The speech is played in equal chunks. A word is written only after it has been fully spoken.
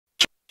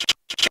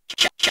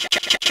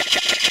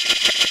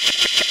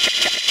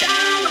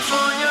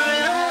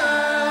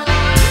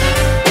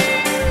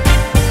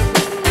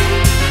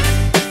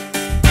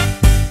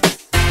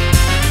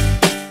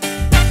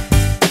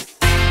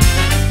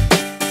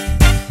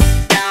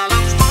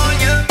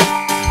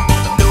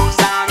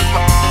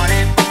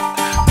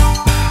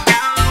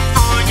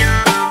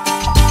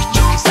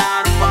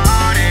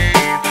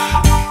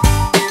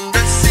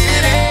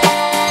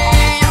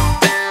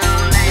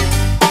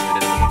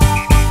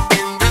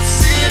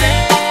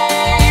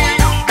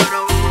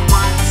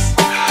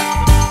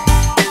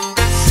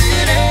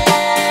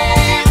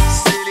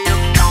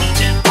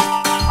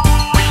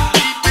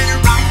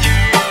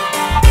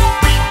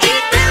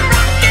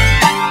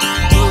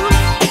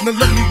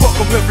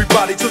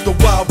everybody to the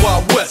Wild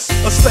Wild West.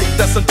 A state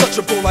that's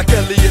untouchable like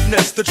Elliot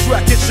Ness. The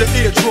track hits your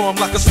eardrum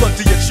like a slug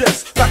to your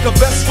chest. Pack a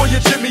vest for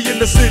your Jimmy in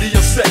the city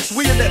of sex.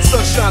 We in that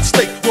sunshine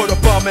state where the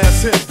bomb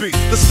ass him be.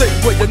 The state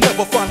where you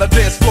never find a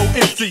dance floor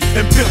empty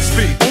and pimp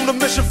speed. On a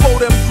mission for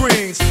them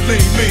greens.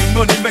 Lean, mean,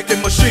 money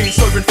making machines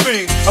serving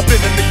fiends. I've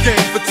been in the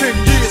game for 10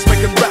 years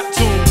making rap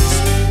tunes.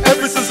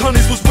 Ever since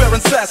Honeys was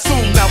wearing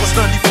Sassoon. Now it's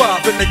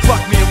 95 and they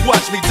clock me and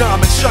watch me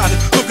diamond shining,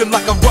 looking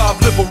like a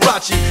Rob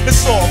Liberace.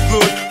 It's all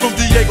good from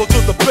Diego to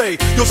the Bay.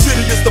 Your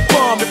city is the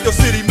bomb if your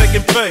city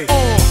making pay.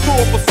 Throw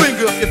up a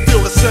finger if you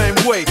feel the same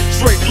way.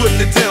 Straight putting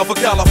it down for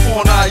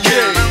California,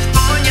 yeah.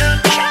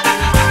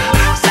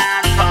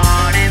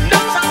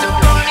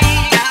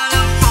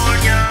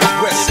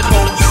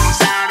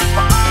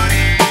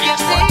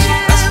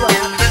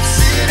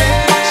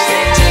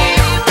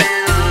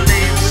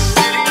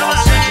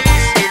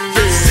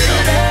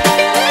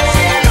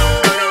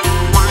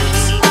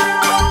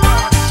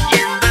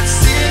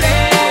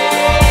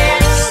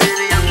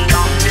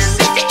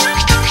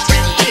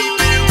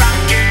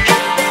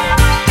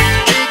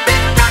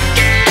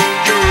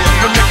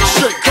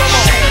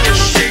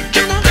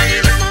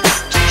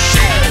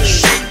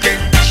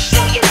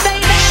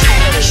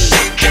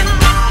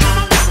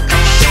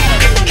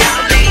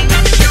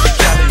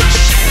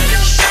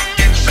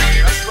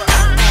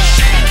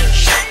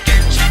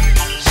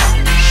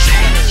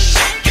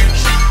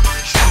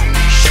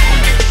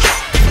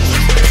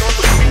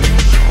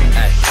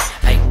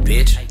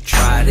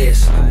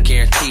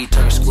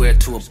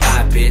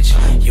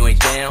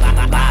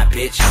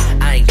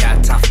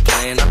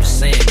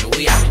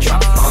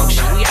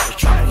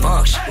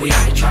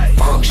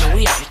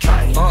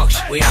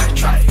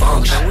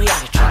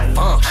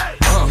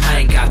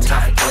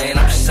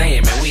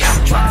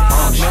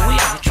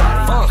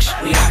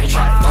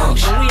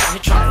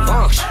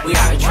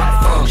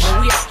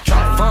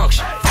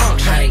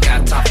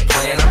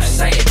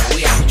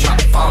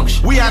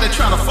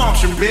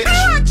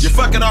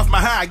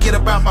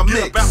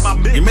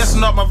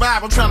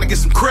 I'm trying to get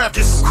some crap.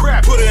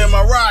 Put it in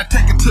my ride,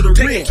 take it to the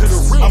rim.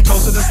 I'm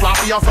toasted and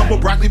sloppy, off up with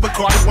broccoli,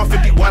 Bacardi,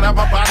 151 out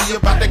my body,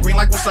 about that green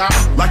like wasabi.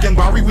 Like in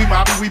Bari, we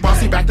mobby, we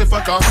bossy, back the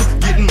fuck off.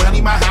 Getting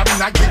money, my hobby,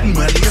 not getting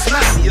money, it's not.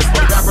 The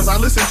rappers I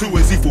listen to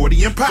is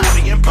E40 and Pop.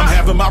 I'm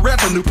having my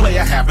revenue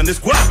player, having this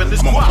guap. I'm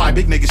on fly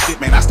big nigga shit,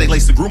 man. I stay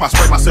laced and groom, I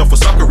spray myself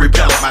with sucker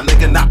repellent. My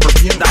nigga not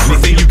perfume, not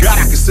anything you got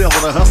I can sell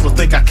with a hustler,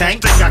 think I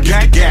can't? Use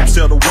the gap,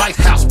 sell the White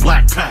House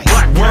black paint.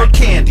 Word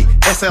candy,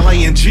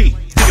 SLANG.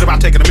 Thinking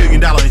about taking $1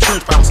 million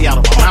insurance policy out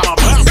of my mouth.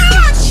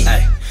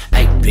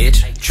 Hey,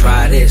 bitch,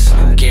 try this.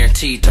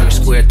 Guaranteed turn a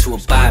square to a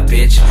buy,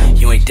 bitch.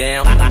 You ain't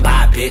down,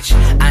 bye, bitch.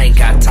 I ain't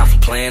got time for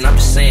playing, I'm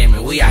just saying,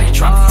 man. We out here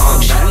trying to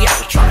function. We out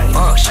here trying to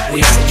function.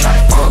 We out here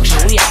trying to function.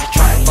 We out here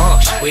trying to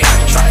function. We out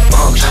here trying to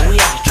function. We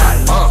out here trying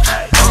to function.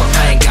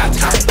 I ain't got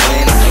time for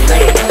playing, I'm just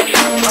saying. We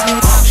out here trying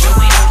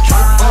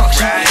to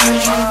function. We out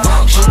here trying to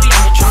function. We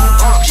out here trying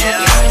to function. We out here trying to function. We out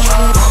here trying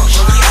to function.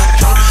 We out here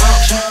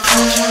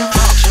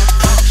trying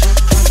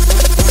to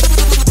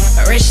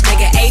function. Rich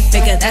nigga,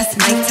 8-figure, that's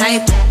my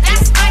type.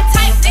 That's my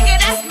type, nigga,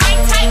 that's my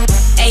type.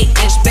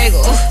 8-inch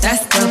bagel,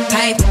 that's the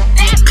pipe.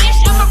 That bitch,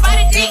 I'ma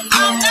ride a dick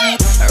all night.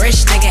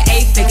 Rich nigga,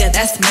 8-figure,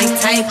 that's my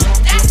type.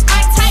 That's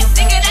my type,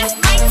 nigga, that's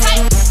my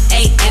type.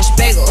 8-inch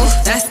bagel,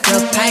 that's the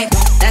pipe.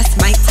 That's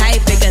my type,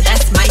 nigga,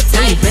 that's my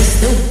type.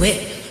 Wrist, new whip,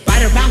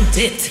 right around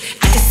dipped.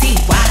 I can see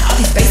why all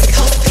these basic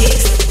hoes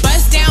pissed.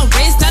 Bust down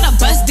wrist, not a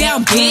bust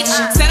down bitch.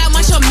 Said I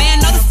want your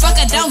man, no the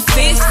fuck I don't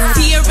fit.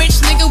 See a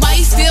rich nigga, why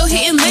he still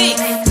hitting licks?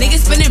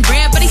 Niggas spinning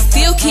bread, but he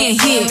still can't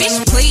hit.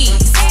 Bitch, please.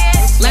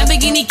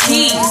 Lamborghini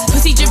keys,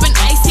 pussy dripping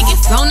ice, he get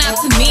flown out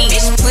to me.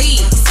 Bitch,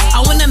 please. I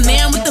want a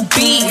man with the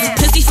bees,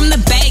 pussy from the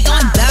bag,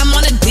 going dumb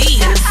on a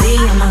D.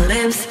 Privacy on my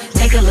lips,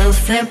 take a little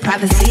sip.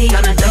 Privacy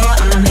on the door,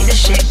 I'ma make this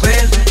shit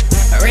grip.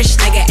 A rich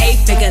nigga,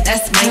 8-figure,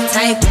 that's my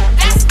type.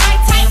 That's my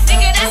type,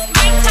 nigga, that's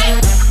my type.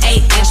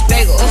 8-inch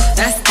bagel,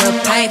 that's the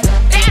pipe.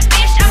 That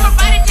bitch, I'ma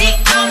ride a dick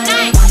all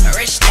night. A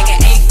rich nigga,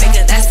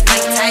 8-figure, that's my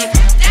type.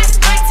 That's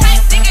my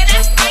type, nigga,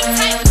 that's my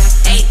type.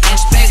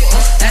 8-inch bagel,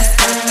 that's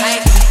the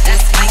pipe.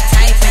 That's my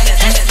type, nigga,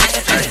 that's my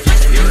type.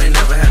 You ain't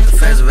never had the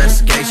FAVS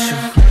investigation.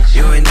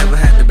 You ain't never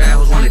had the bad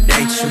hoes wanna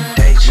date you.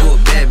 You a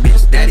bad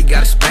bitch, daddy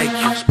gotta spank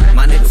you.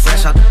 My nigga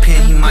fresh out the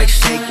pen, he might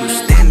shake you.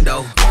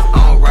 Stendo,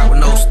 I don't ride with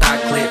no stock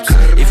clips.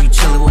 If you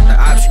chillin' with the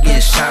ops, you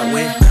getting shot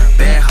with.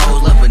 Bad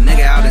hoes love a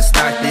nigga out in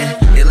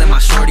Stockton. They let my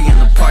shorty in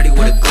the party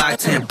with a Glock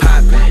 10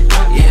 poppin'.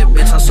 Yeah,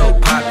 bitch, I'm so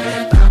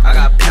poppin'. I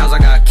got pounds, I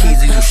got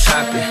keys, these you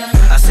shopping.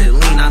 I said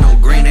lean, I know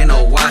green, ain't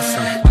no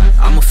Watson.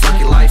 I'ma fuck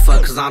your life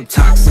up cause I'm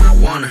toxic.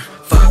 Wanna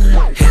fuck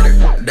her, hit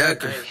her,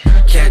 duck her.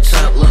 Catch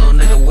up, little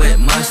nigga with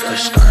mustard.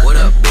 What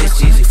up,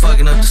 bitch, easy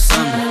fucking up the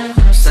summer.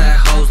 Sad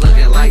hoes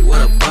looking like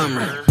what a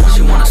bummer.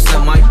 She wanna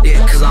suck my dick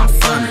cause I'm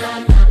funny.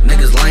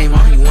 Niggas lame,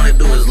 all he wanna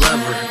do is love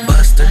her.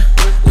 Buster,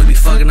 we be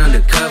fucking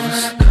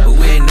undercovers, but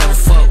we ain't never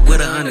fuck with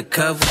her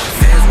undercover.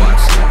 Feds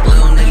watch,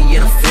 little nigga,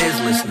 yeah, the feds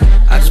listening.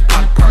 I just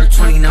pop perk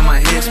 20, now my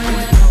head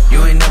spinning.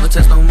 You ain't never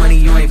touched no money,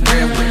 you ain't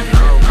bread with it. I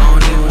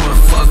don't even wanna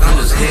fuck, I'm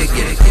just head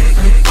getting.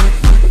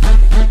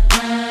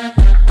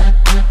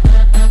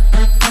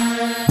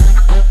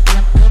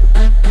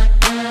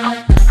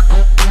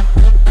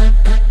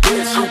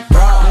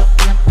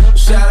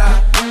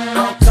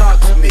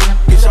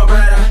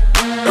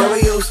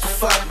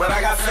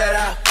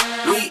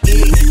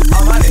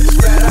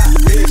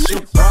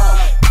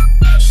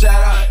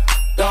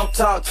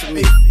 talk to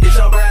me. It's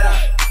your brother.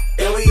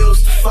 Yeah, we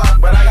used to fuck,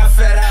 but I got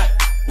fed up.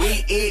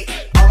 We eat,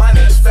 all my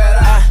niggas fed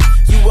up.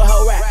 You a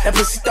hoe rat, that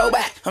pussy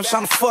throwback. I'm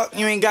tryna fuck,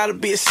 you ain't gotta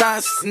be a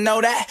scientist to know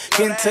that.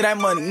 Get into that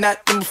money,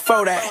 nothing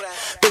before that.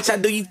 Bitch, I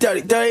do you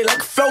dirty, dirty like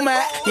a flow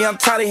mat. Yeah, I'm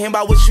tired of hearing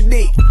about what you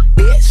need,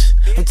 bitch.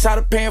 I'm tired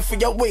of paying for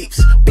your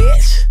weeks,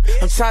 bitch.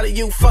 I'm tired of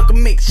you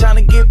fucking me,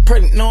 tryna get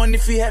pregnant, knowing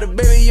if you had a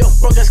baby, yo,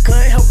 broke ass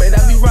couldn't help it.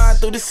 I be riding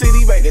through the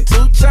city, making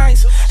 2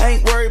 chains. I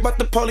ain't worried about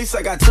the police,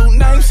 I got 2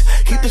 names.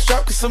 Keep the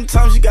strap, cause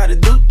sometimes you gotta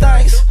do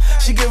things.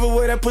 She give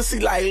away that pussy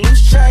like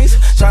loose chains.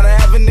 Tryna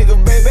have a nigga,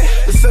 baby,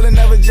 but still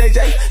never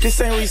JJ. This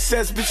ain't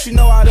recess, bitch, you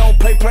know I don't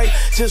play.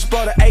 Just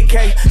bought an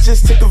AK,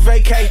 just took a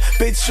vacay.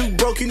 Bitch, you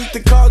broke, you need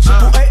to call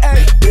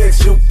AAA.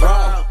 Bitch, you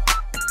broke.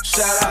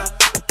 Shut up,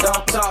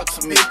 don't talk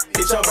to me.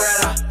 Get your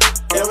bread up.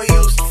 Yeah, we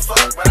used to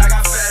fuck, but I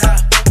got fed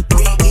up.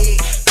 We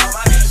eat, all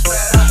my niggas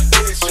fed up.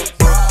 Bitch, you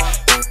broke.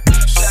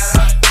 Shut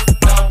up,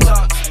 don't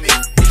talk to me.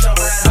 Get your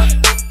bread up.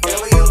 Yeah,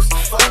 we used to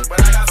fuck,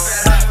 but I got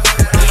fed up.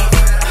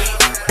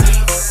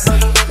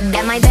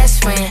 That my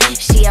best friend.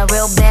 She a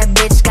real bad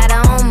bitch, got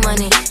her own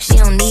money. She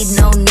don't need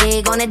no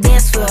nigga on the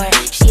dance floor.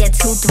 She had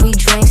 2, 3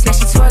 drinks, now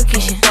she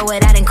twerking. She throw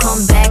it out and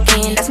come back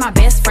in. That's my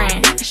best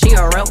friend. She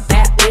a real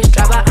bad bitch,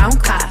 drive her own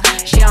car.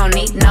 She don't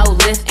need no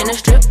lift in a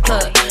strip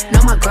club.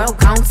 No, my girl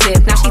gon'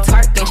 tip. Now she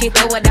twerking, she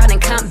throw it out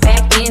and come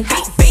back in.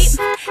 Beep, beep.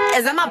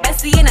 Is that my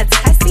bestie in a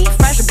taxi?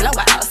 Fresh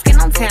blowout, skin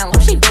on town,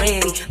 she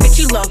ready. Bitch,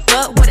 you look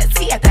good with a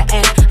T at the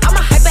end. I'm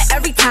a hyper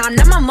every time,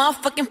 not my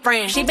motherfucking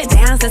friend. She been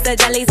down since the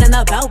jellies and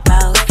the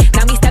bobos.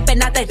 Now me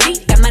stepping out the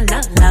Jeep, got my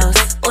nut-lows.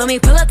 When we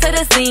pull up to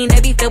the scene, they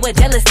be filled with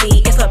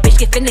jealousy. If a bitch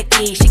get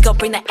finicky, she gon'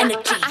 bring the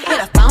energy. I hit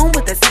a phone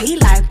with a T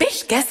like,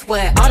 bitch, guess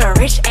what? All the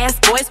rich ass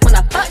boys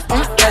wanna fuck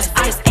on us.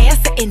 I just ass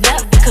sitting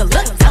up, you could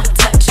look, don't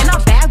touch. And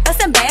I'm bad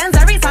bustin' bands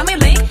every time we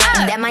link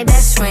up. That my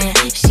best friend,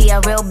 she a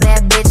real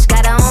bad bitch,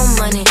 got her own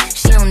money.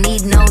 She don't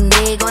need no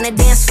nigga on the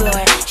dance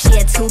floor. She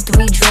had 2,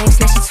 3 drinks,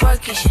 now she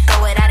twerking. She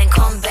throw it out and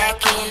come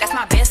back in. That's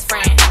my best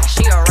friend.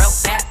 She a real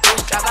bad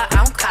bitch, drive her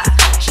own car.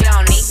 She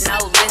don't need no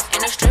lift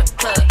in a strip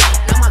club.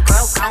 No, my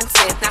girl gon'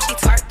 tip. Now she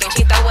twerking,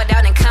 she throw it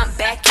out and come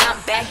back, come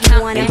back,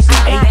 come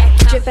back.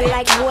 Drippin'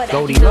 like water.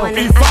 Goldi, You want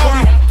 'em, I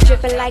got 'em.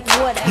 Drippin' like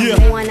water.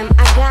 You want 'em,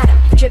 I got 'em.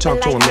 Drippin'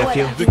 Talk to like him,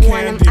 water. nephew. You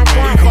want 'em, I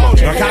got 'em.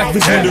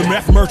 Narcotic vendor,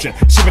 meth merchant,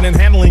 shipping and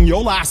handling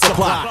your life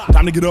supply.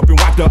 Time to get up and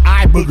wipe the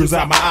eye boogers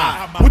out my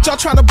eye. What y'all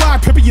trying to buy,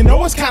 Pippi? You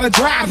know it's kinda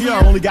dry here. I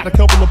only got a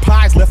couple of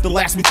pies left to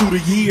last me through the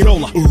year.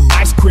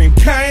 Ice cream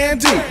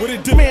candy. What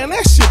it do? Man,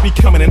 that shit be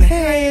coming in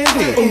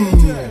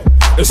handy.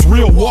 It's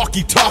real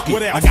walkie-talkie.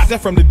 I got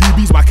that from the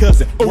DB's, my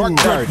cousin. Work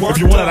hard. If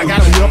you want it, I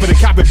got it. Up in the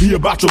cop it, be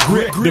about your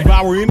grit.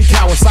 Devour any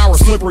cow, sour,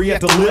 slippery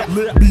at the lip.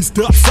 Beast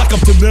up, suck 'em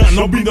to none.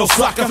 Don't be no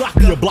sucker.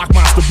 Be a block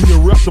monster, be a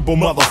reputable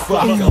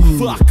motherfucker.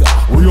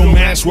 Real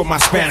managed with my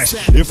Spanish.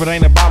 If it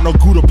ain't about no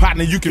good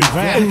partner, you can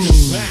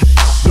vanish.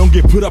 Don't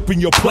get put up in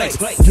your place.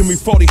 Give me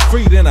 40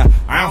 feet and an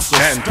ounce of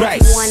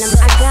space. You want 'em,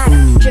 I got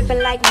 'em.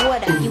 Drippin' like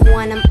water. You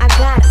want 'em, I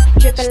got 'em.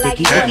 Drippin' like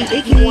water.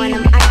 You want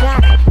 'em, I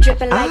got 'em.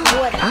 Drippin' like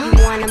water. You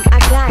want 'em, I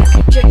got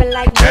 'em. Drippin'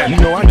 like water. You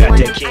know I got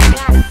that kid.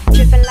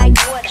 Drippin' like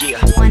water. You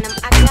want 'em,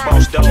 I got 'em.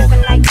 Boss Dogg.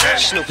 Drippin' like water.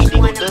 Snoopy, You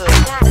want 'em, I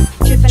got 'em.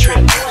 Drippin'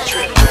 like water.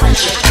 You want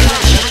 'em,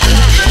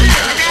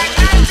 I got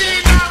 'em.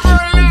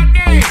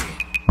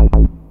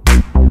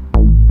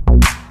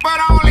 But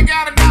I only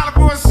got $1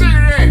 for a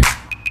cigarette.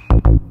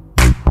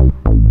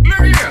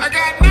 Look here, I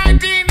got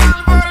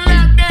 $19 for a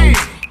lap day.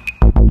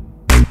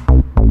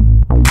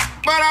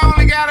 But I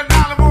only got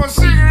 $1 for a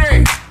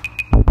cigarette.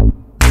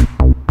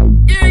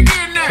 Get it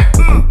now.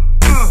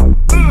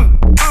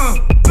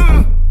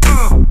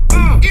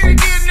 Get it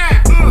now.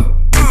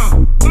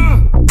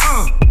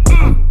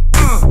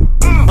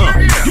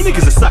 You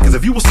niggas are suckers.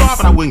 If you was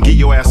starving, I wouldn't give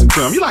your ass a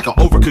crumb. You like an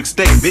overcooked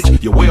steak,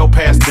 bitch. You're well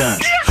past done.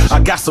 I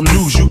got some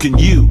news you can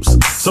use.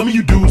 Some of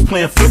you dudes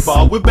playing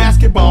football with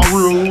basketball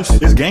rules.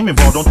 There's game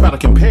involved, don't try to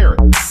compare it.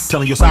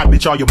 Telling your side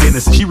bitch all your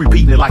business and she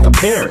repeating it like a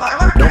parrot.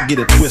 Don't get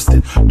it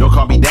twisted. Don't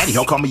call me daddy,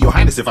 he'll call me your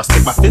highness. If I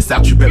stick my fist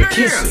out, you better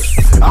kiss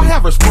it. I'll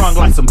have her sprung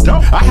like some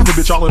dope. I have a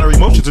bitch all in her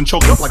emotions and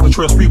choked up like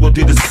Latrell Sprewell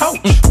did his coach.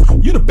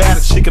 You the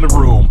baddest chick in the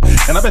room.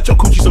 And I bet your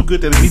coochie so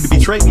good that it need to be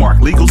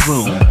trademarked, legal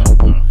zoom.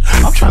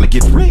 I'm trying to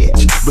get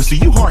rich, but see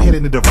you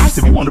hard-headed and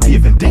divisive. You want to be a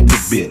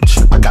vindictive bitch.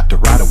 I got the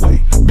right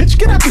away. Bitch,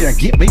 get out there and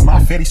get me my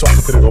fatty so I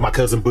can put it on my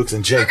cousin Books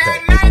and JK. I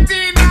got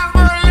 $19 for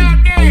a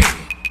lap day.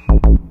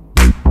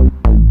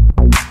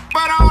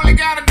 But I only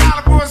got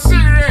 $1 for a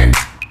cigarette.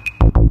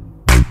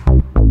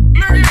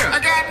 Look here, I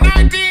got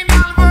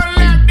 $19 for a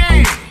lap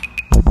day.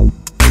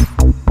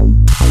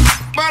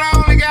 But I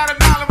only got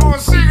 $1 for a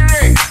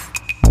cigarette.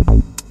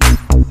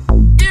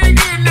 Get it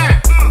now.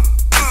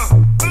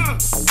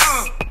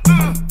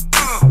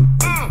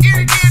 Get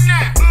it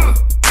now.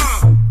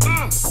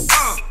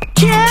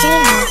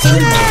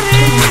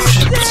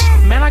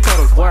 Man, I go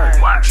to work,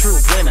 true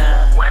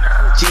winner.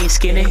 Jeans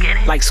skinny,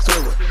 like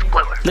Squidward.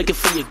 Looking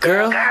for your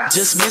girl,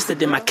 just missed it.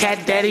 Then my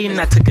cat daddy and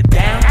I took her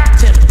down.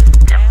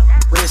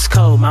 Wrist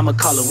cold, mama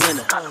call her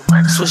winner.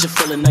 Swisher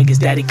full of nuggets,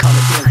 daddy call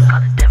it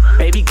dinner.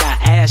 Baby got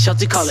ass, y'all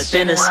call it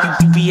thinners.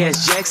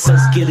 UPS Jack, so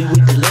skilly we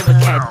deliver.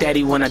 Cat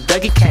daddy when I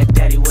dug it, cat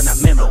daddy when I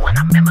remember.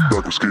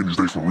 Back with skinnies,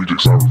 they for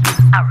rejects, I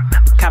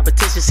remember.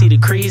 Competition, see the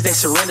crease, they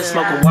surrender.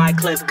 Smoking wide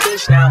cliff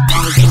kush, now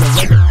I'm in the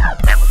window.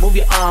 Move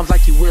your arms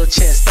like you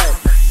wheelchair stuck.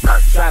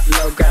 Drop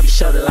low, grab your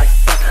shoulder like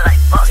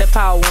fuck. Tip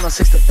power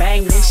 106 to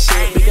bang this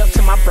shit. Big up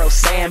to my bro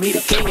Sam, he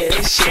the king of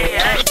this shit.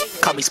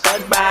 Call me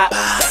SpongeBob,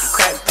 stacking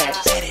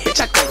Krabby Patties.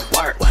 Bitch, I go to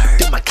work,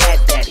 do my cat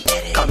daddy.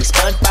 Call me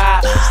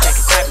SpongeBob,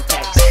 stacking Krabby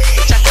Patties.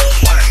 Bitch, I go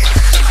to work,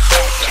 do my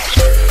cat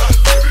daddy.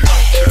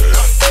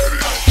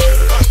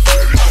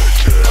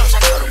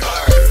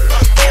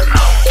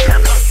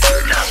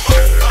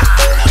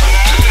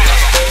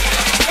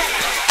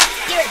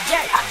 You're a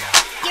jerk.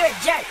 You're a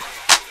jerk.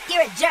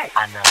 You're a jerk.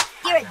 I know.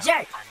 You're a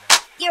jerk.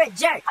 You're a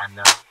jerk. I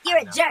know. You're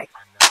a jerk.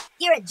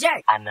 You're a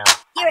jerk. I know.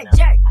 You're a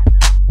jerk.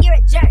 You're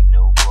a jerk.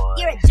 No boy.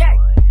 You're a jerk.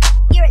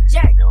 You're a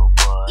jerk. No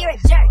boy. You're a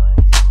jerk.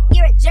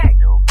 You're a jerk.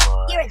 No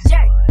boy. You're a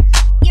jerk.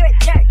 You're a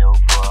jerk. No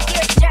boy.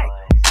 You're a jerk.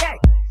 Jerk.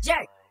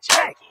 Jerk.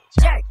 Jerk.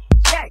 Jerk.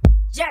 Jerk.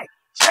 Jerk.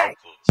 Jerk.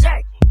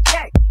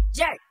 Jerk.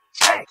 Jerk.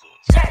 Jerk.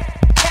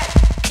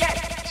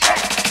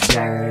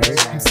 Jerk.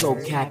 I'm so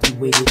cocky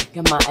with it.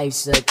 Got my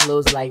eyes shut,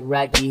 closed like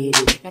Rocky hit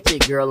it. Got your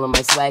girl on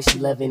my swag, she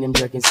loving them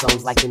jerking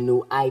songs like a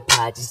new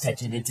iPod. Just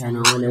touch it and turn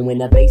on, and when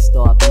the bass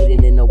start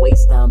beating in the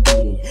waist, I'm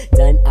beating.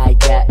 Done, I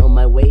got on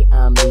my way,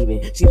 I'm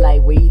leaving. She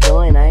like, where you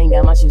going? I ain't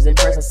got my shoes in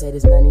first. I said,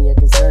 it's none of your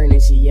concern,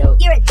 and she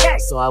yelled, You're a jerk.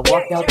 So I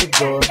walked out the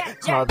door,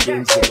 called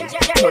Ben J.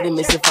 Told him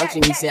it's a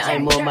function, he said,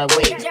 I'm on my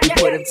way. We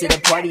put up to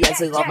the party, I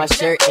took off my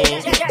shirt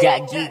and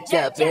got geeked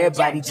up.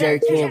 Everybody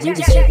jerking, we was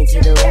jerking to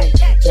the right,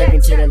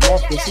 jerking to the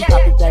left, and she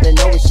popped it out of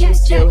nowhere, she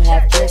was still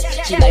half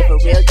dressed. She like a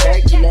real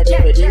jerk, you let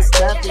it for this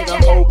stuff. And the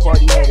whole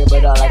party heard her,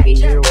 but all I could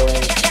hear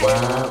was wah,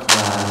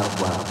 wah,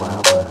 wah,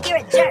 wah, wah. You're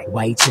a jerk.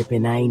 Why you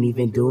tripping? I ain't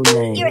even do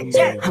nothing. You're a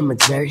jerk. I'm a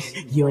jerk,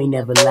 you ain't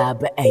never lied,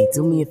 but hey,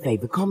 do me a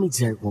favor, call me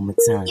jerk one more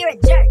time. You're a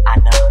jerk. I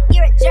know.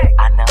 You're a jerk.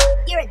 I know.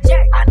 You're a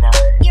jerk. I know.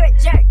 You're a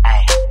jerk.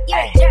 Ay, You're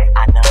a ay, jerk.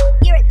 I know.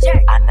 You're a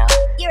jerk. I know.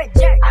 You're a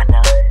jerk. I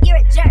know. You're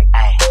a jerk.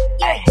 Ay,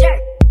 You're a ay. jerk.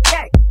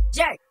 Jerk.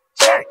 Jerk.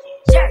 Jerk.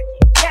 Jerk.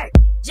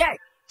 Jerk.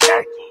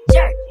 Jerk.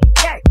 Jerk.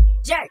 Jerk.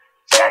 Jerk.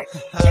 Jerk.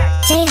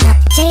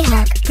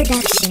 J-Hawk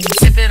Productions.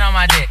 Tip it on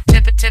my dick,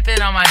 tip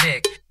it on my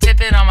dick,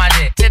 tip it on my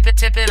dick, tip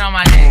it on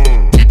my dick,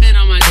 tip it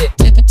on my dick,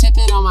 tip it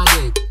on my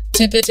dick,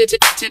 tip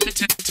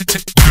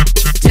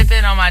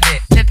it on my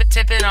dick,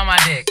 tip it on my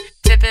dick,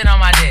 tip it on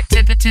my dick,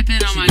 tip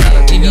it on my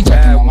dick, Be a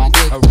bad one,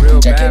 a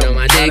real bad on one.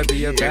 my Gotta dick,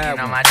 be a bad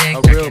on one, my dick,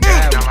 a real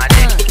bad on one. my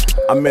dick.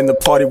 I'm in the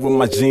party with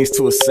my jeans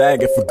to a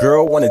sag. If a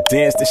girl wanna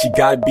dance, then she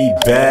gotta be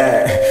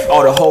bad.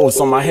 All the hoes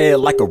on my head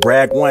like a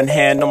rag. One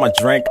hand on my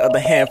drink, other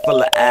hand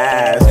full of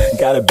ass.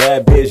 Got a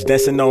bad bitch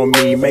dancing on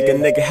me, make a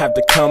nigga have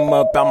to come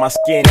up out my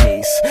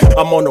skinnies.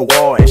 I'm on the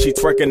wall and she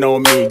twerking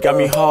on me. Got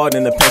me hard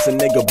in the pants, a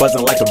nigga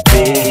buzzing like a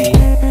bee.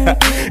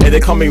 And they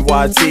call me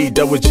YT,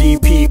 double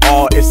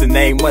GPR, it's the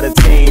name of the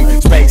team.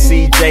 Spank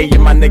CJ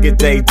and my nigga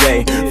Day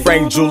Day,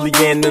 Frank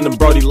Julian and the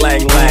Brody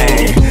Lang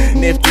Lang.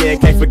 Nifty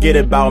and can't forget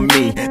about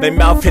me. They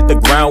mouth hit the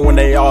ground when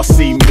they all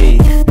see me.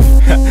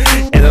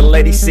 And the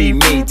ladies see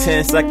me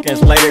 10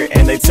 seconds later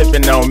and they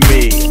tipping on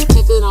me.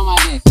 Tip it on my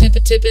dick,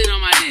 tip it on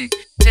my dick,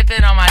 tip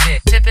it on my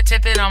dick, tip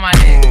it on my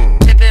dick,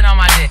 tip it on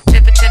my dick,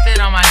 tip it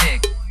on my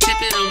dick,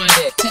 tip it on my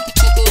dick,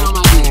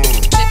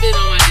 tip it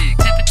on my dick,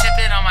 tip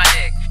it on my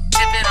dick,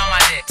 tip it on my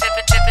dick, tip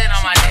it on my dick, tip it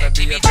on my dick,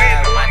 Be a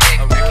bad one,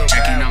 a real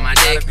bad one.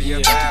 Gotta be a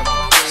bad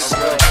one, a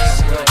real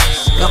bad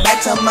one. Go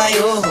back to my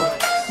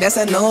that's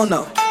a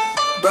no-no.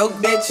 Broke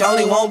bitch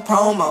only want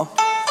promo.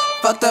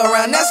 Fucked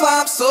around, that's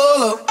why I'm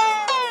solo.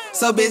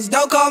 So bitch,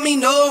 don't call me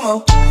no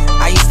more.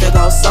 I used to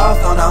go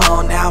soft on the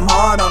hoe, now I'm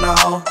hard on the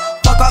hoe.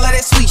 Fuck all of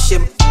that sweet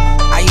shit.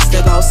 I used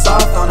to go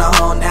soft on the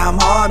hoe, now I'm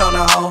hard on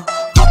the hoe.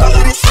 Fuck all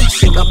of that sweet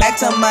shit. Go back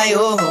to my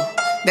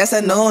that's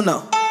a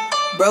no-no.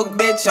 Broke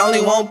bitch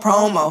only want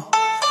promo.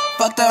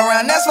 Fucked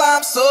around, that's why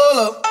I'm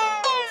solo.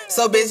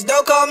 So bitch,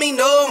 don't call me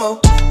no more.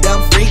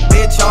 Dumb freak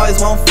bitch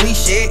always want free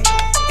shit.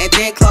 And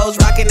then clothes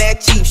rockin'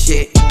 that cheap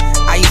shit.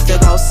 I used to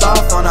go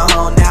soft on the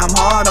hoe, now I'm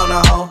hard on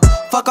the hoe.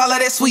 Fuck all of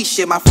that sweet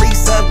shit, my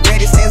freaks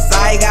upgraded since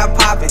I got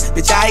poppin'.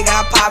 Bitch, I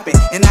got poppin',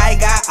 and I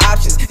got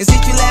options. And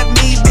since you left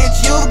me,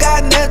 bitch, you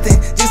got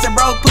nothing. Just a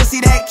broke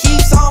pussy that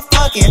keeps on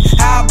fucking.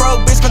 How a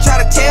broke bitch gon'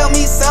 try to tell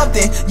me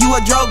something? You a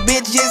broke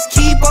bitch, just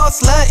keep on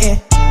slutting.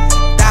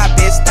 Stop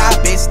bitch, stop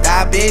bitch,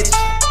 stop bitch.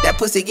 That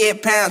pussy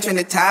get pound, trying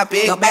to top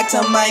it. Go back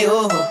to my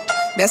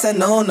that's a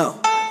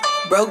no-no.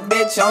 Broke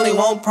bitch only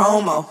want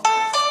promo.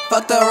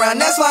 Fucked around,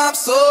 that's why I'm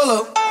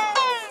solo.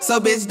 So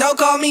bitch, don't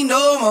call me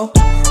no more.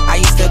 I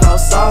used to go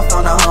soft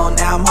on the hoe,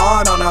 now I'm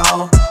hard on the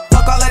hoe.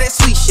 Fuck all of that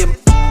sweet shit.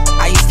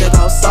 I used to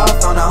go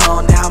soft on the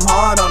hoe, now I'm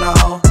hard on the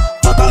hoe.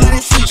 Fuck all of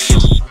that sweet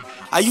shit.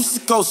 I used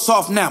to go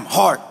soft, now I'm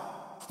hard.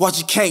 Watch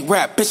you can't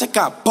rap, bitch, I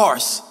got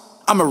bars.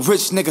 I'm a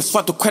rich nigga,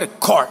 swipe the credit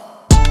card.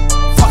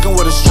 Fucking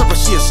with a stripper,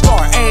 she a star,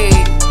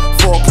 ayy.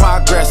 For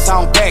progress,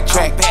 I don't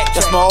backtrack.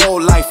 That's my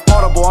old life,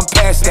 audible, I'm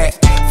past that.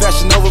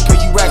 Fashion over, pay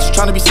you racks, you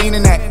tryna be seen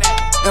in that.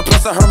 And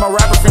plus I heard my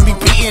rapper friend be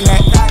beating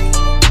that.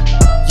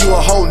 You a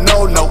whole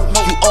no-no.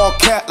 You all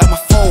cat like my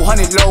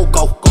 400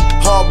 logo.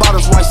 Hard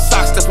bottoms, white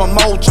socks, that's my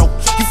mojo.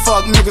 You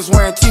fuck niggas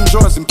wearing Team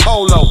Jordans and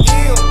Polo.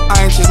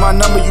 I ain't changed my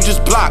number, you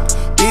just blocked.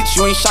 Bitch,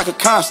 you ain't Shaka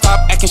Khan,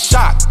 stop acting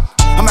shocked.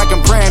 I'm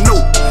acting brand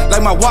new,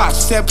 like my watch.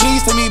 She said,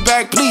 please take me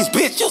back, please,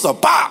 bitch, you's a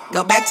bop.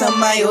 Go back to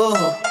my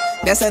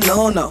that's a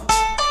no-no.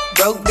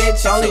 Broke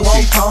bitch, only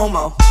want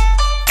promo.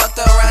 Fucked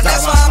around,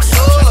 that's why I'm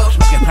solo.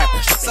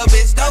 So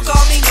bitch, don't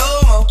call me no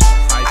more.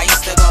 I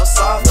used to go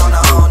soft on the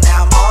hoe,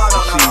 now I'm hard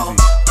on the hoe.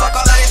 Fuck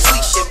all of that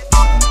sweet shit.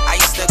 I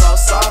used to go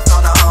soft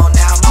on the hoe,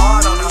 now I'm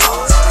hard on the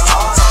hoe.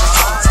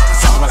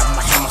 While I'm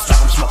my hammer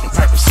strap, I'm smoking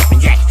purpose,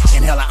 sipping yak.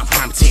 Inhale out, I'm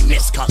priming team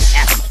miss, cause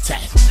asthma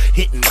attack.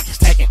 Hitting niggas,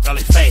 taking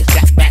early phase,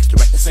 got backs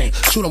direct the scene.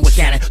 Shoot 'em with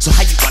cannon, so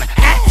how you gonna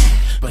act?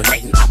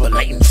 Belating,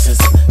 operating the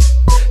system.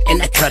 In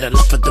that cutter,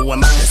 look for doing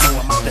my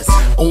business.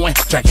 Ooin',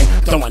 tracking,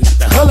 throwing up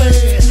the hood.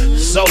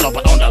 Solo,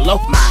 but on the low,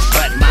 my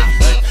butt.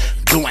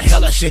 Doing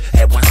hella shit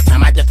at one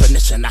time. My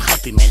definition of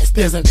Hyphy, man, it's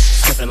business.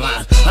 Slipping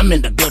lines, I'm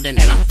in the building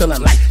and I'm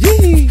feeling like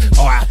yee.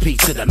 R.I.P.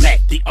 to the Mac,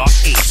 the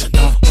R.E. So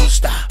don't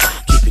stop.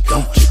 Keep it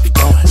going,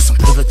 with some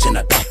privilege in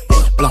the back,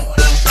 blowing.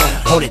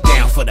 Hold it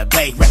down for the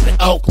Bay,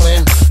 reppin'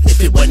 Oakland. If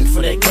it wasn't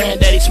for that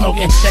granddaddy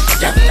smoking, that's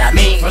what I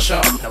mean for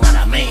sure. Know what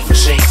I mean for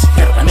sheets.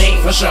 Got what I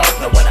mean for sure.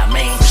 Know what I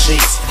mean for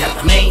sheets. Got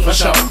what I mean for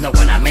sure. Know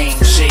what I mean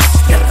for sheets.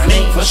 Got what I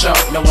mean for sure.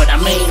 Know what I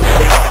mean.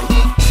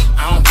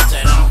 I don't put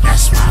that on,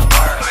 that's my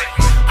word.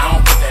 I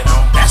don't put that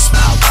on, that's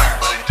my word.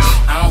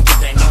 I don't put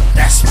that on,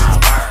 that's my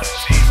word.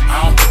 I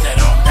don't put that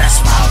on, that's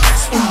my word.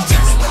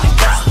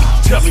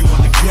 Tell me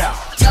when to go.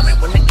 Tell me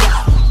when to go.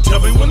 Tell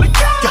me when to go.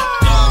 Tell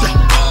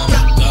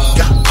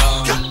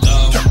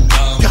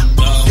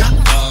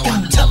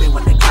me when to go. Tell me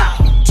when to go.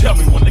 Tell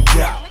me when to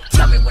go.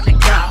 Tell me when to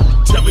go.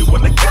 Tell me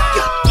when to go.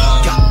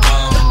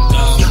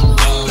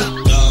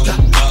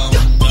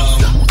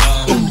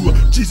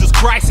 Jesus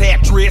Christ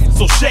had dreads,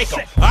 so shake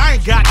 'em. I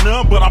ain't got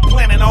none, but I'm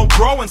planning on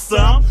growing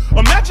some.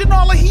 Imagine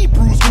all the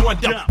Hebrews going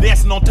down,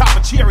 dancing on top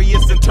of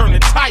chariots and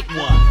turning tight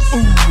ones.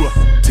 Ooh,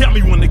 tell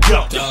me when to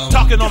go.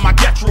 Talking on my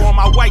Getro on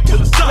my way to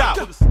the south.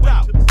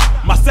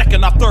 My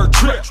second or third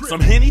trip.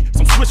 Some Henny,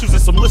 some Swishers,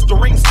 and some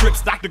Listerine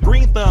strips. Dr.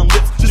 Green Thumb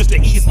lips, just to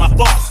ease my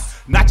thoughts.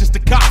 Not just the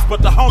cops,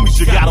 but the homies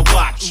you gotta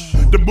watch.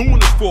 The moon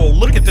is full,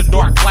 look at the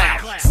dark cloud.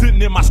 Sitting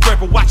in my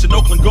scraper watching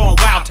Oakland going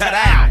wild,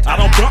 tat-out. I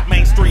don't bump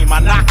mainstream, I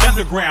knock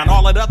underground.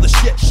 All that other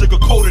shit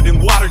sugar-coated and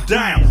watered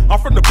down. I'm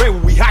from the Bay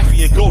where we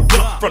hyphy and go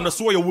dump. From the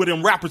soil where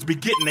them rappers be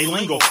getting they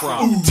lingo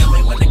from. Ooh. Tell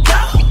me when to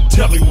go.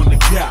 Tell me when to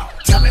go.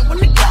 Tell me when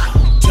to go.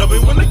 Tell me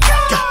when to go.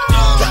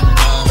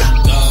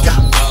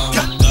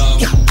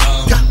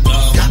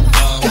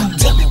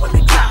 Tell me when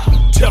to go.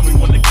 Tell me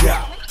when to go.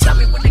 Tell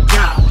me when to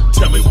go.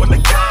 Tell me when to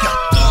go.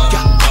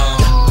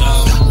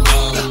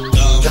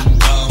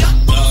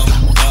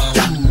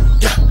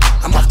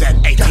 I'm off that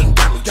 18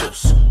 gummy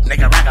juice.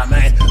 Nigga ragga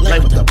man, lay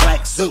with the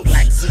black Zeus.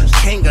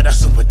 King of the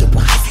super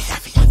duper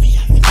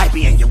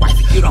Hyphy and your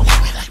wifey, you don't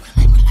like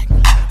me.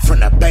 From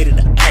the Bay to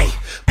the A,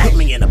 put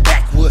me in the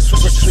backwoods,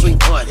 sweet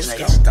boy,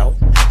 it's dope.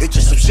 It's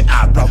just some shit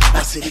I broke.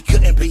 I said he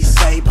couldn't be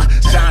saved by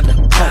Shonda.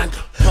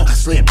 I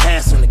slid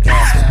past on the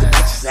gas, get the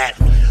bitches at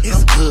me.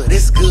 It's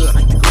good,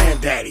 like the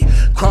granddaddy.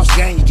 Cross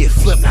gang, you get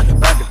flipped like a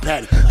burger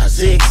patty. I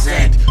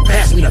zigzag,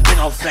 pass me the big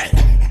old fatty.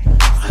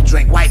 I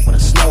drink white with a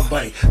snow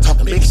bunny,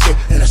 talking big shit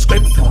in a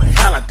scraper going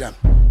hella dumb.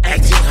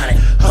 1800,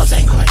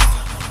 Jose Quay.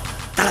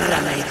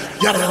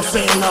 Y'all don't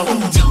say no.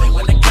 Tell me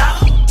when to go.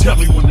 Tell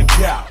me when to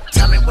go.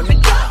 Tell me when to go.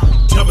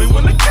 Tell me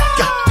when to go.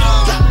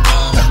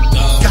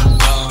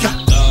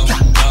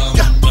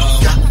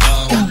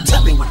 Tell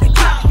me when to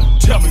go.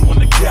 Tell me when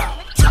to go.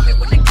 Tell me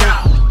when to go.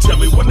 Tell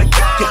me when to go.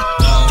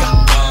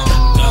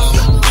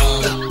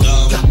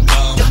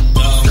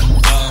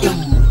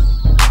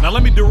 Now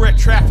let me direct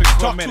traffic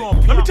for a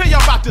minute. Let me tell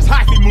y'all about this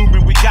Hyphy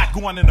movement we got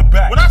going in the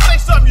back. When I say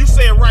something, you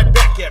say it right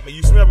back at me.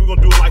 You smell we're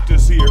gonna do it like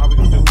this here. How we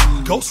gonna do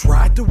it? Ghost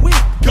ride the whip.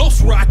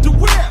 Ghost ride the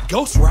whip.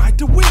 Ghost ride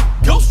the whip.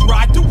 Ghost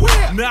ride the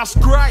whip. Now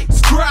scrape.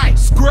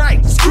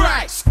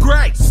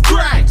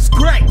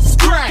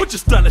 Put your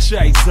stunner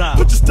shades on.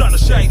 Put your stunner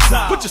shades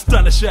on. Put your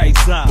stunner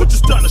shades on. Put your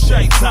stunner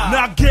shades on.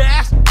 Now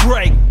gas,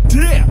 brake,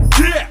 dip.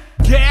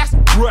 Gas,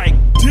 brake,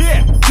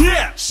 dip.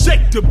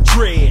 Shake them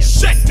dreads.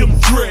 Shake them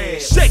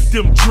dreads. Shake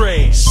them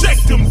dreads.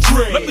 Shake them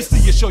dreads. Let me see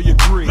you show your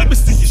grid. Let me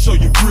see you show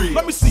your grid.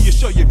 Let me see you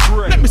show your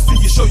grid. Let me see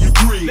you show your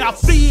grid. Now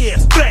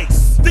fierce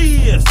face.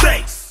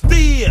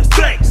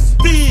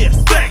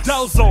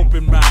 Doors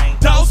open, man.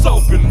 Doors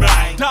open,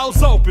 man.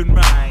 Doors open,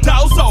 man.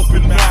 Doors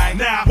open, man.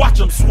 Now watch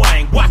them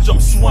swing. Watch them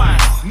swing.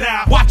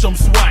 Now watch them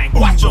swing.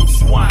 Watch them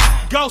swing.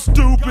 Go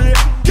stupid.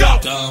 Go.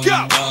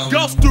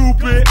 Go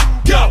stupid.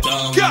 Go.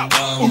 Tell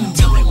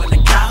me when to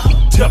go.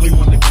 Tell me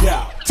when to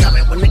go. Tell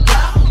me when to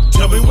go.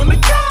 Tell me when to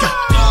go.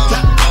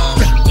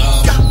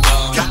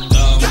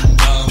 Tell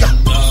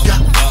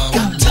me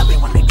when to go. Tell me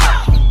when to go.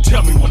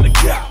 Tell me when to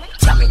go.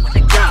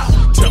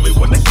 Tell me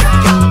when to go.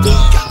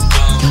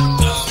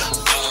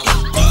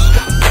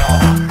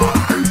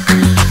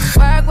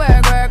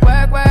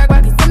 Work.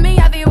 You see me,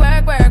 I be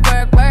work.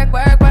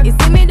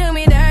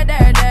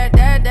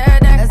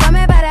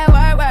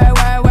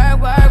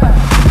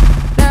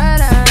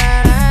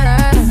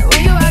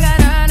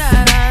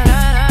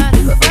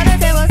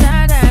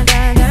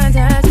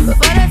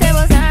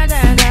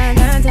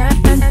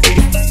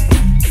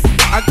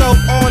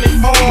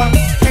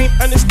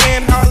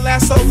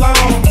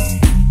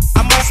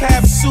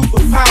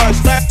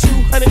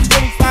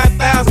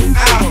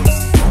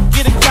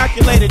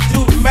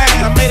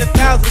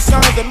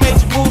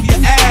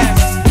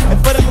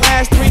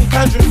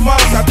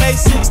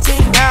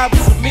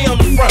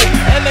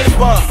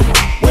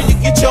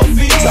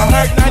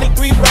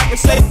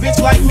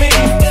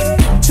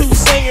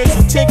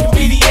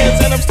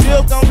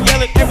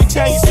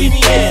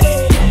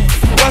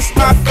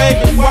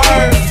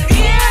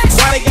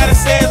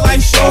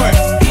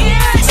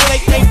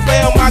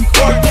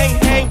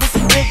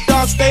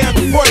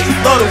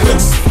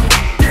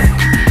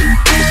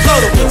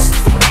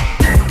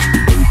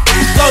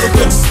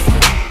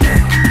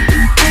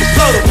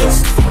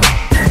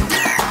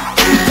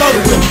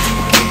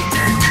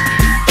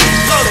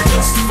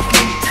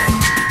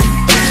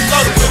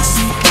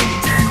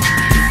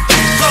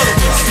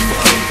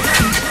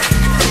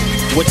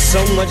 So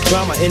much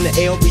drama in the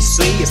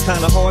LBC. It's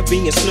kinda hard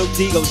being Snoop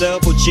D-O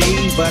double G,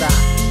 but I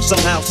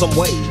somehow, some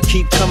way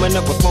keep coming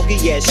up with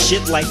funky ass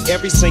shit like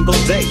every single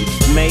day.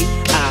 May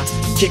I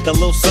kick a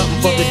little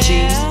something for the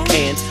G's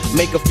and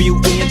make a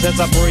few ends as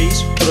I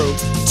breeze through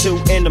 2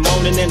 in the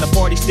morning and the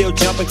party still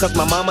jumping cause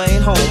my mama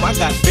ain't home. I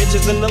got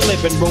bitches in the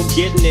living room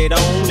getting it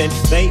on and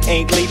they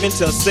ain't leaving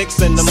till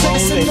 6 in the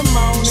morning.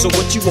 So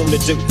what you wanna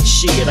do?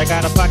 Shit, I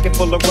got a pocket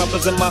full of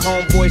rubbers and my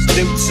homeboys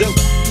do too.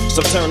 So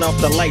turn off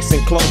the lights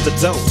and close the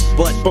doors.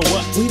 But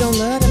what? We don't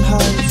let them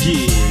hoes.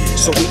 Yeah.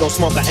 So we gon'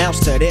 smoke an ounce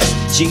to this.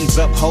 G's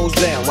up, hoes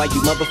down, while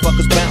you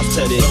motherfuckers bounce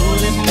to this.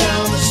 Rolling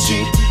down the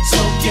street,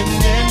 smoking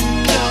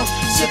Indo,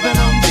 sipping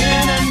on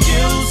gin and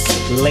juice.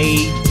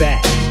 Laid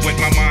back. With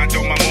my mind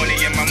on my money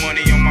and my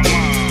money on my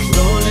mind.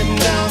 Rolling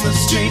down the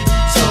street,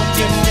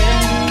 smoking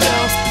Indo,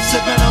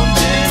 sipping on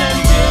gin and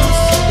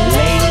juice.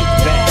 Laid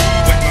back.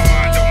 With my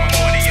mind on my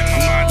money and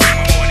my mind on my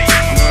money and my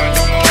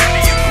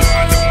mind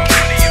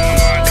on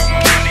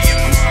my money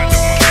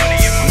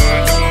and my mind on my money and my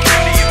mind on my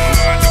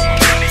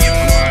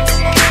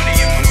money and my mind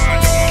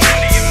on my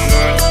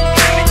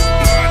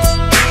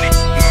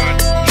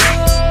money and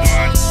my mind on my money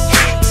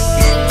and my mind on my money and my mind on my money and my mind on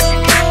my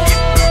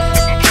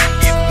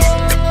money and my mind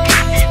on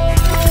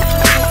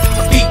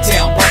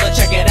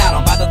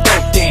my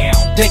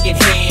Taking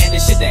hand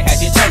and shit that has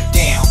you turned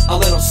down. A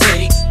little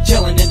city,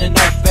 chilling in the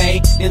North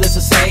Bay. Needless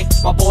to say,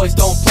 my boys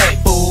don't play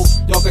fool.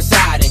 York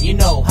side, and you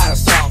know how the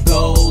song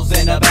goes.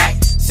 In the back,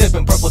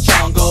 sipping purple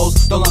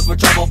chongos. Don't look for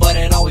trouble, but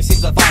it always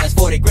seems to find us.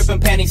 40 gripping,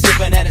 panning,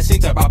 sipping, and it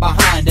seems to right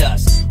behind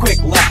us.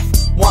 Quick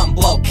left, one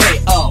blow,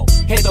 KO.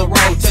 Hit the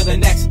road to the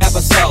next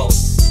episode.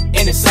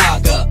 In the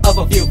saga of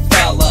a few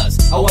fellas.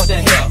 Oh, what the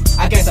hell?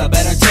 I guess I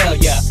better tell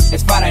ya.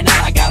 It's Friday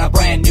night, I got a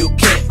brand new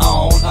kit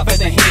on. A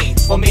 $15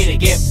 for me to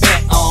get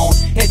bent on.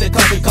 Hit the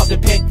country club to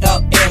pick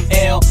up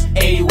ML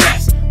 80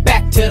 West.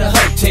 Back to the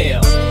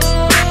hotel.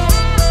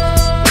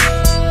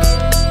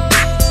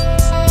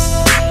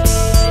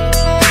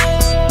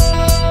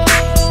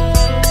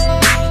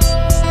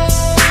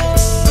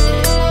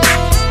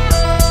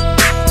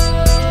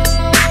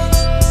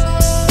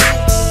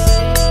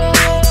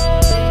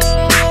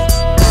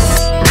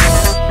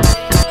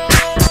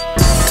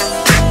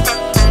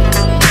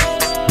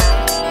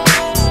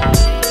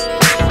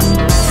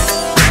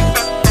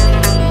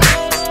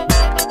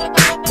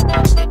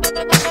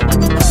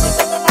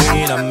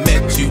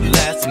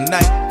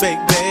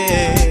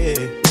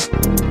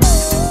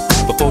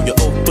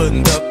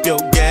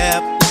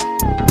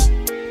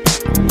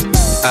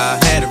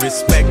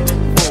 Respect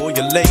for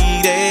your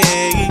lady,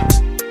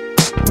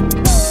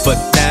 but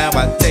now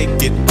I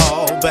take it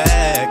all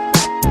back.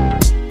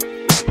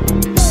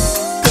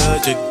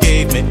 Cause you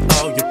gave me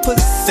all your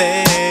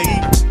pussy,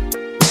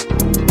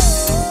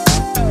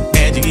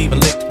 and you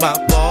even licked my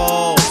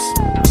balls.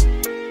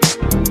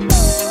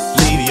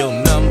 Leave your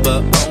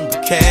number on the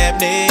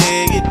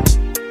cabinet,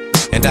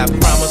 and I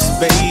promise,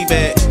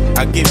 baby,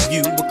 I'll give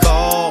you a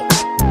call.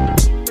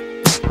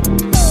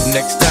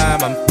 Next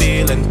time I'm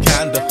feeling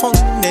kinda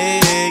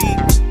horny,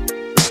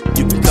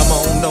 you can come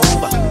on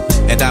over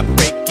and I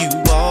break you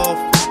off.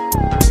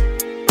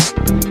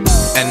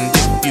 And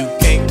if you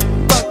can't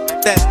fuck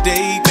that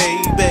day,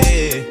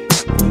 baby,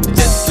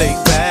 just lay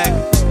back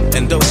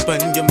and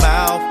open your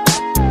mouth.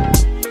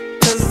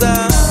 Cause I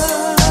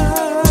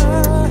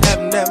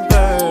have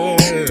never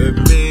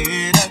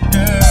been a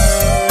girl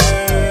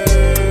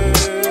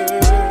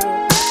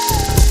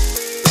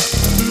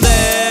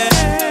that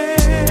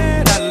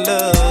I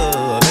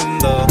love in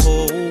the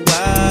whole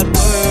wide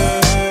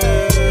world.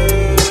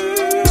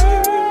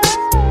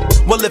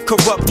 Well, if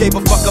Kurupt gave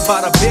a fuck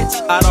about a bitch,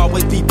 I'd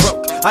always be broke.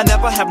 I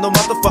never have no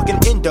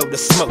motherfucking endo to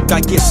smoke.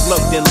 I get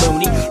sloped and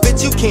loony.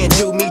 Bitch, you can't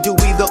do me. Do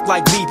we look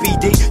like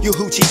BBD? You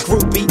hoochie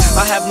groupie.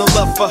 I have no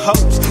love for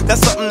hoes.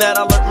 That's something that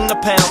I learned in the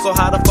pound. So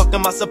how the fuck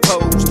am I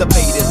supposed to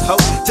pay this hoe?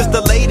 Just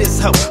the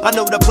latest hoe. I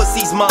know the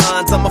pussy's mine.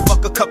 I'ma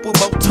fuck a couple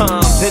more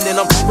times and then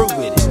I'm through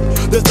with it.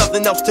 There's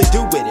nothing else to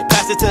do with it.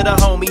 Pass it to the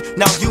homie,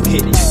 now you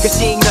hit it. Cause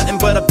she ain't nothing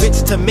but a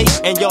bitch to me.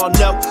 And y'all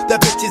know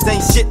that bitches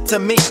ain't shit to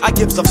me. I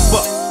gives a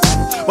fuck.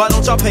 Why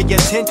don't y'all pay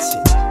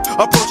attention?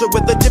 Approach her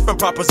with a different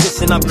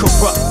proposition. I'm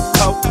Kurupt,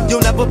 ho.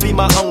 You'll never be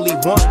my only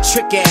one.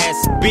 Trick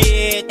ass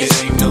bitch. It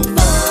ain't no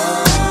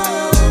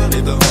fun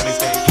if the homies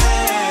can't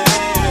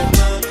have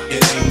none.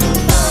 It ain't no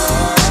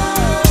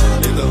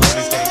fun if the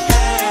homies can't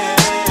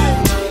have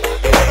none. It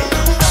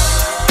ain't no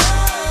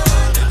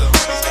fun if the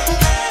homies can't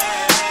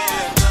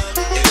have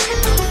none. It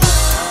ain't no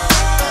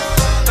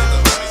fun if the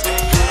homies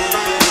can't have none.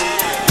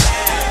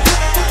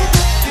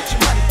 Get your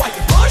money while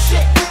you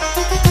bullshit.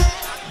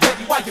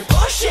 Baby, while you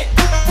bullshit.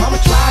 Mama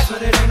tried,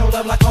 but it ain't no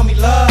love like homie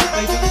love,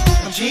 baby.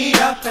 I'm G'd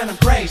up and I'm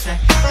crazy.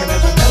 And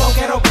there's a mellow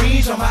ghetto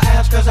breeze on my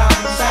ass cause I'm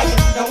sagging.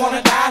 Don't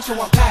wanna die, so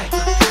I'm packing.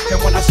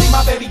 And when I see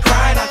my baby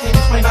crying, I can't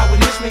explain how it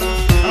hits me.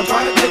 I'm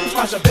trying to take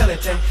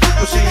responsibility.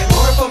 But see, in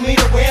order for me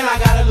to win, I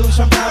gotta lose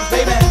sometimes,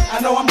 baby.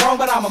 I know I'm wrong,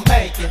 but I'ma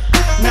make it.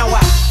 Now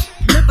I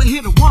never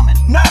hit a woman,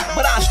 no,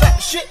 but I slap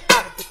the shit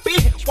out of the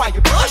bitch. Why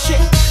you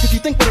bullshit? If you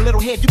think with a little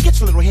head, you get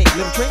some little head,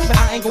 little trick. But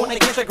I ain't going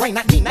against the grain,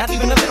 not me, not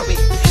even a little bit.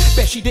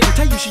 bet she didn't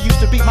tell you she used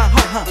to be my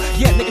hoe, huh?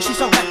 Yeah, nigga, she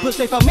sold that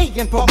pussy for me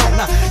in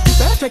Pomona. You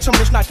better take some of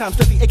this nighttime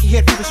stuffy achy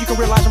head fever so you can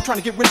realize I'm trying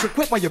to get rid of it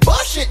quick while you're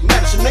bullshit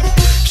medicine, nigga.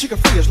 She can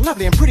free as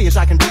lovely and pretty as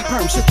I can be.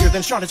 Perm silkier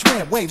than Charlotte's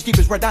Web, waves deep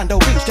as Redondo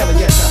Beach. Telling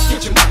you,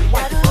 get your money,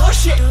 wipe your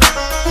bullshit.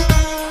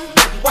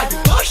 Wipe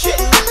your bullshit.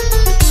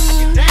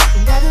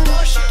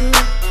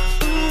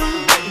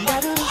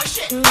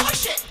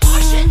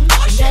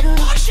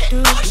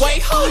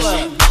 Wait, hold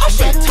up.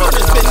 Turn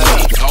this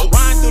bitch up.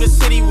 Ride through the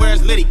city where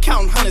it's litty,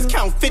 counting hundreds,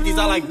 counting 50s.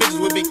 I like bitches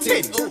with big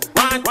titties.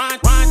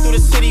 Ride through the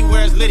city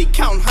where it's litty,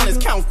 counting hundreds,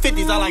 counting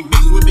 50s. I like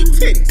bitches with big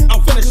titties.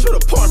 I'm finna shoot a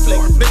porn flick.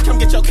 Bitch, come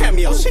get your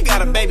cameo. She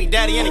got a baby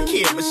daddy and a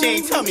kid, but she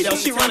ain't tell me though.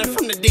 She running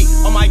from the deep.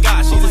 Oh my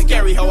god, she's a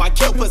scary hoe. I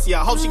kill pussy.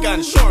 I hope she got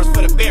insurance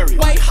for the burial.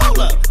 Wait, hold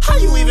up. How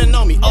you even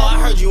know me? Oh, I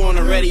heard you on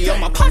the radio.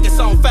 My pockets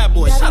on Fat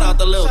Boy. Shout out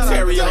the Lil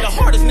Terrio. The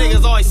hardest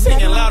niggas always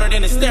singing louder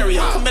than the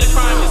stereo. Commit a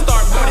crime and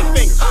start pointing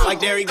fingers. Like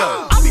there he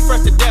go. I be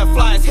fresh to death,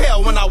 fly as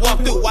hell when I walk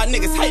through. Why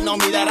niggas hating on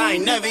me that I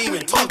ain't never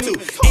even talked to?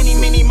 Any,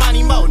 mini,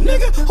 money, mo.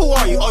 Nigga, who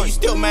are you? Oh, you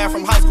still mad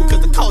from high school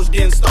cause the coach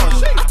didn't start.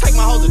 I take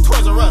my hoes to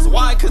Toys R Us.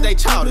 Why? Cause they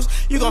childish.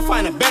 You gon'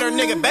 find a better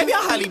nigga, baby,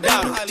 I highly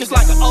doubt it. Just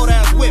like an old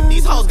ass whip,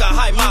 these hoes got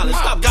high mileage.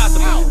 Stop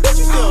gossiping. Bitch,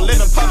 you still live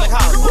in public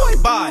house.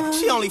 Boy, bye.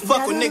 She only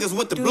fuck with niggas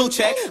with the blue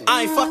check.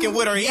 I ain't fucking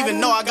with her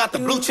even though I got the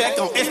blue check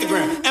on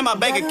Instagram. And my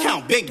bank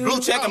account, big blue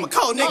check. I'm a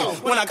cold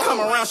nigga. When I come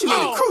around, she need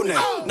a crew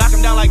neck. Knock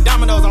him down like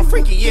dominoes, I'm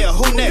freaky, yeah,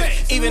 who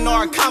next? Even though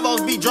our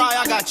combos be dry,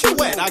 I got you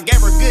wet. I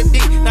gave her good D,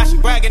 now she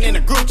bragging in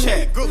a group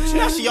chat.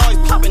 Now she always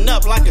popping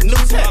up like a new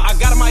text. I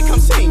got a mic, come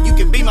sing, you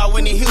can be my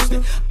Whitney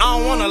Houston. I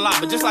don't want a lot,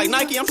 but just like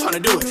Nike, I'm trying to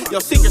do it.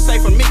 Your secret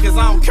safe for me, cause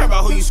I don't care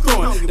about who you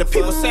screwing. The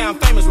people say I'm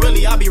famous,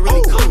 really, I be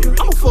really cool.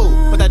 I'm a fool,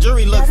 but that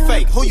jewelry look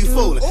fake, who you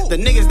fooling? The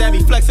niggas that be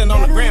flexing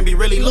on the gram be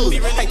really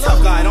losing. Hey,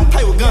 tough guy, don't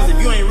play with guns if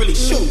you ain't really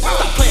shooting.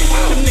 Stop playing,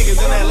 them niggas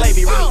in LA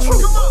be really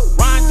true.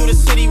 Ride through the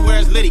city where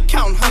it's litty,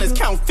 counting hundreds,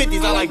 counting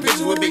 50s. I like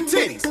bitches with big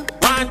titties.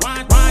 Ride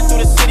through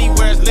the city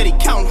where it's litty,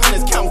 counting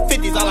hundreds, counting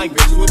 50s. I like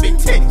bitches with big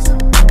titties.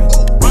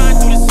 Ride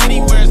through the city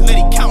where it's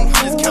litty, counting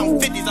hundreds, counting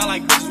 50s. I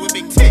like bitches with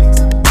big titties.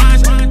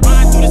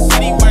 Ride through the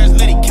city where it's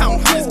litty,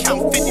 counting hundreds,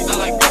 counting 50s. I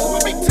like bitches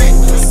with big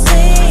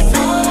titties.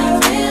 All I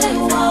really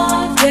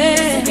want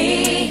is to be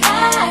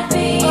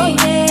happy.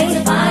 To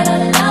find a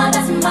love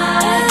that's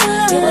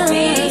mine. It would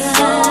be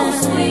so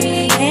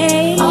sweet.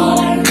 All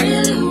I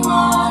really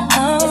want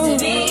is to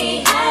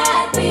be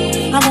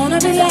happy. I wanna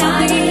be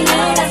happy.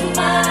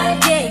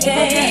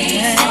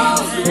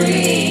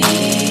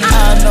 I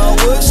know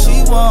what she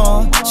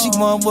want. She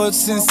want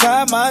what's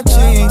inside my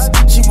jeans.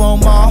 She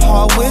want my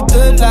heart with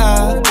the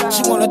lie.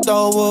 She wanna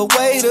throw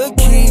away the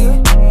key.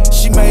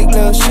 She make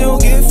love, she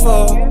don't get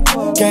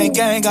fucked. Gang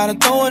gang, gotta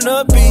throw in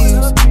the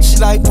beats. She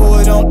like,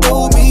 boy, don't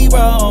do me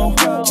wrong.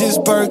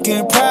 Just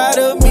Birkin, proud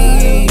of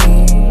me.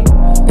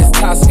 As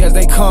toxic as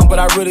they come, but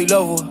I really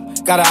love her.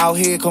 Got her out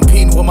here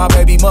competing with my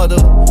baby mother.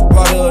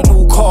 Brought her a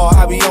new car,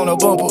 I be on a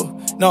bumper.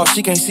 No,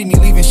 she can't see me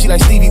leaving, she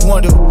like Stevie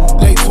Wonder.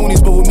 Late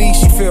 20s, but with me,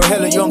 she feel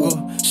hella younger.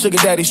 Sugar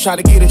daddies try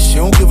to get her, she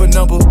don't give a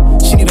number.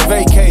 She need a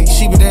vacay,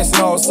 she been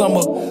dancing all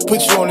summer.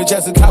 Put you on the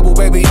Jessica Cabo,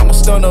 baby, I'm a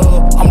stunner.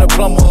 I'm the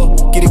plumber,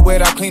 get it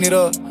wet, I clean it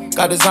up.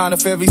 Got designer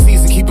for every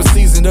season, keep it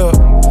seasoned up.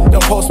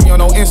 Don't post me on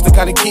no Insta,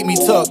 gotta keep me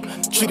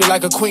tucked. Treat her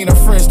like a queen, her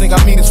friends think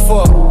I mean as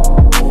fuck.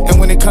 And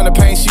when it come to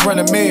pain, she run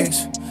a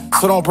mess.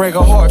 So don't break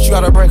her heart, you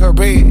gotta break her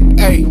bed.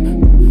 Ayy,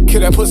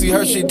 kill that pussy,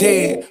 her shit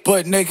dead.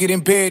 Butt naked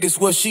in bed is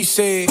what she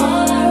said.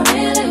 All I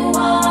really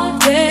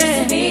want is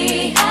to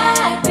be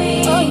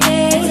happy.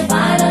 To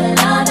find a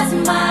love that's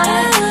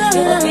mine.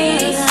 It would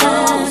be so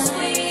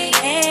sweet.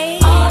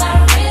 All I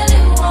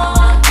really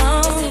want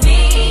is to be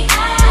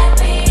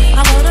happy. I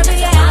wanna be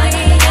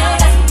happy. To find a love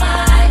that's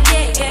mine.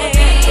 It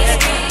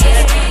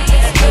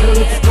would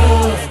be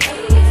good.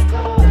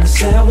 And I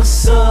said,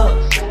 what's up?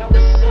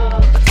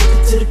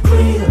 To the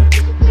crib,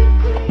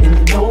 and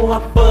you know I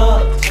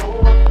fucked.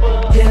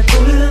 Yeah, do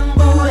them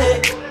booty,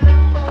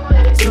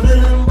 do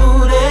them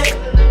booty,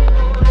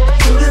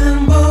 do them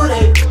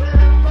booty.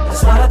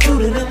 That's why I do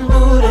them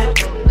booty.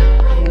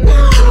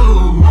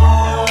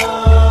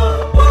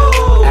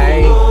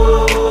 Hey,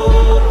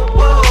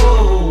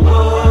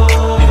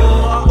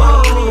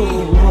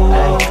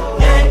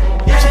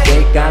 she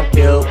think I'm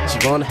cute, she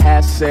wanna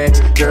have sex.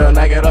 Girl,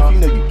 knock it off, you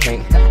know you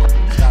can't.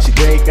 She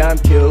think I'm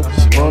cute,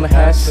 she wanna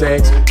have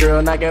sex.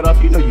 Girl, knock it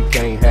off, you know you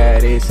can't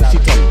have it. So she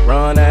told me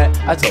run that,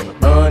 I told her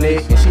run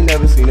it. And she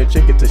never seen a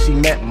trick until she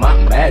met my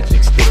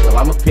magic stick. Well,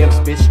 I'm a pimp,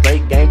 spit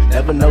straight game,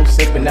 never no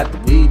sipping after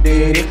we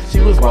did it. She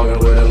was walking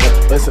with a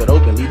limp, bust it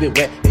open, leave it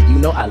wet. And you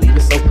know I leave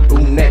it open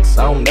through next,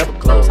 I don't never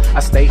close, I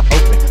stay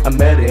open. I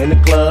met her in the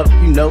club,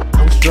 you know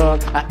I was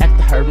drunk. I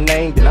asked her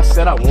name, then I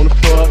said I wanna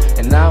fuck.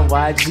 And now I'm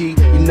YG,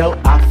 you know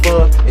I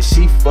fuck. And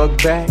she fuck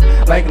back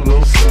like a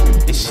little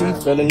stupid. And she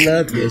fell in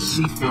love, yeah,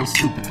 she feel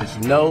stupid. Cause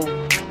you know,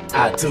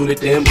 I tooted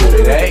them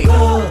booty, hey.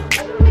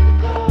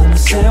 And I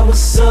said,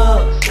 what's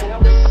up? I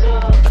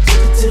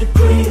took it to the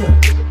crib,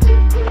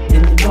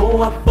 and you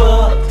know I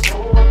fucked.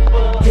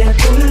 Yeah,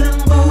 do them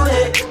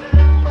booty,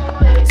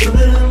 do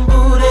them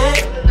booty,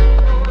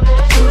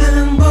 do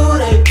them booty.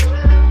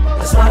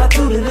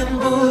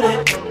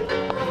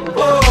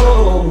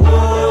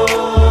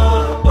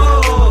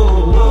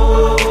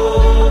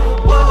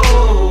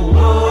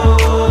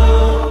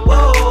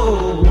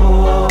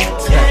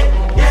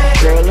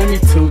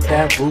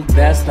 like who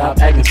that? Stop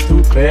acting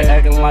stupid,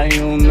 acting like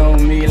you don't know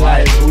me,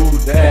 like who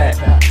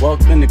that?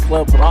 Walk in the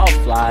club with all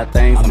fly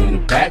things, I'm in the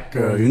back,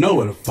 girl, you know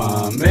where to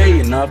find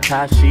me. Enough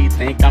time she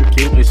think I'm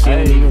cute and she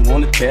don't even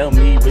wanna tell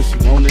me what she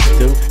wanna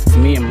do. It's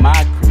me and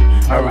my crew,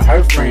 her and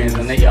her friends,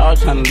 and they all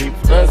tryna leave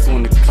with us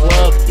when the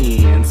club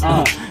ends.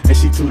 And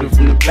she tooted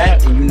from the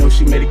back, and you know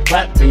she made it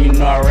clap, and you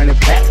know I ran it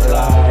back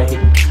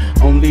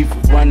like only for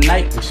one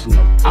night, but you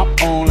know I'm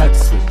on like the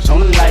switch on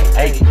the light.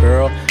 Hey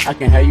girl, I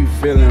can have you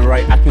feeling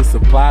right, I can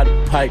supply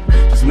the pipe,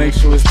 just make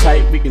sure it's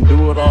tight. We can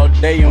do it all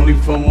day, only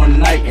for one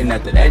night, and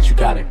after that you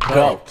gotta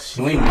go, 'cause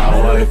you ain't my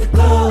wife. At the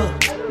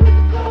club,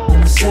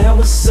 and I said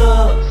what's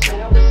up.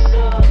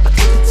 I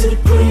took it to the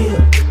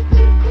crib,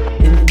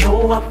 and you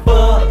know I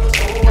fucked.